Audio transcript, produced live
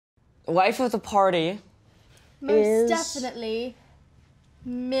Life of the party. Most definitely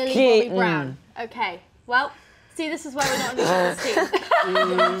Millie Bobby Brown. Okay, well, see, this is why we're not on each other's team.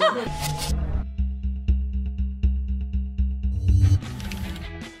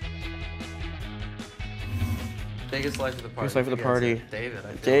 Biggest life of the party. Biggest life of the party. David. I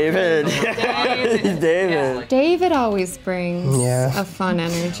think. David. David always brings a fun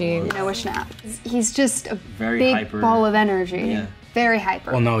energy. Noah Schnapp. He's just a Very big hyper. ball of energy. Yeah. Very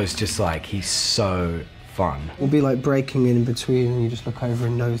hyper. Well, Noah's just like, he's so fun. We'll be like breaking in between and you just look over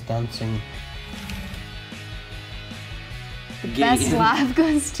and Noah's dancing. The best laugh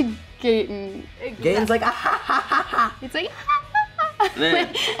goes to Gaten. Gaten's like, ah ha ha ha ha. It's like,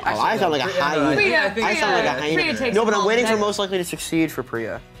 I sound like a hyena. I sound like a hyena. No, but I'm waiting for most likely to succeed for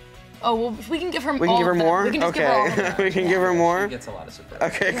Priya. Oh, well, we can give her We can give her more? We can just give her all of them. We can give her more? She gets a lot of support.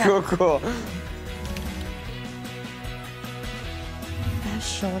 Okay, cool.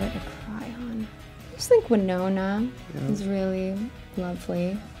 Best shoulder to cry on. I just think Winona is really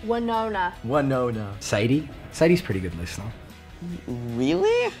lovely. Winona. Sadie? Sadie's pretty good listener.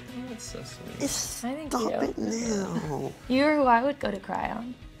 Really? That's so sweet. Stop it now. You're who I would go to cry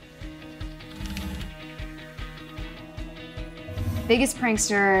on. biggest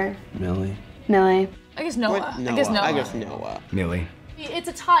prankster, Millie. Millie. I guess Noah. I guess Noah. Millie. It's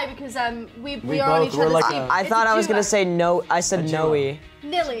a tie because we are on each other's team. I thought I was gonna say no. I said Noe.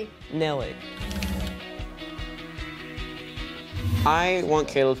 Nilly. Nilly. I want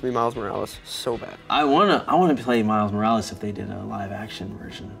Caleb to be Miles Morales so bad. I wanna play Miles Morales if they did a live action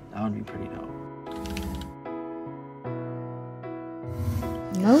version. That would be pretty dope.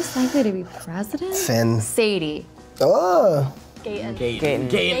 Most likely to be president? Finn. Sadie. Oh.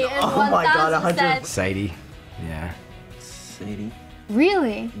 Gaten. Oh my god, 100%. Sadie. Yeah. Sadie.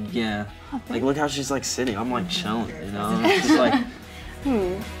 Really? Yeah. Like, look how she's like sitting. I'm like chilling, you know? It's just like.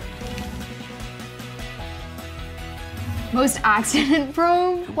 Most accident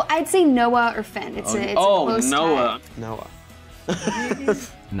prone? Well, I'd say Noah or Finn. It's a close Noah. Noah.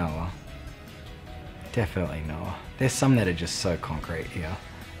 Noah. Definitely Noah. There's some that are just so concrete here.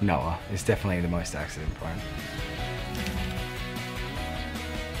 Noah is definitely the most accident prone.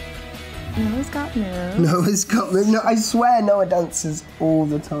 Noah's got moves. Noah's got moves. No, I swear Noah dances all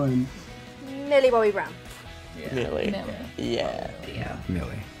the time. Millie Bobby Brown. Yeah. Millie. Yeah.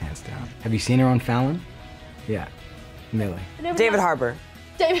 Millie, hands down. Have you seen her on Fallon? Yeah. Millie. David Harbour.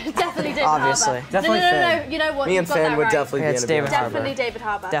 Definitely David Obviously. Harbour. Definitely no. Finn. You know what? Me You've and got Finn that would right. definitely be in a David Harbour. Definitely David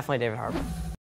Harbour. Definitely David Harbour.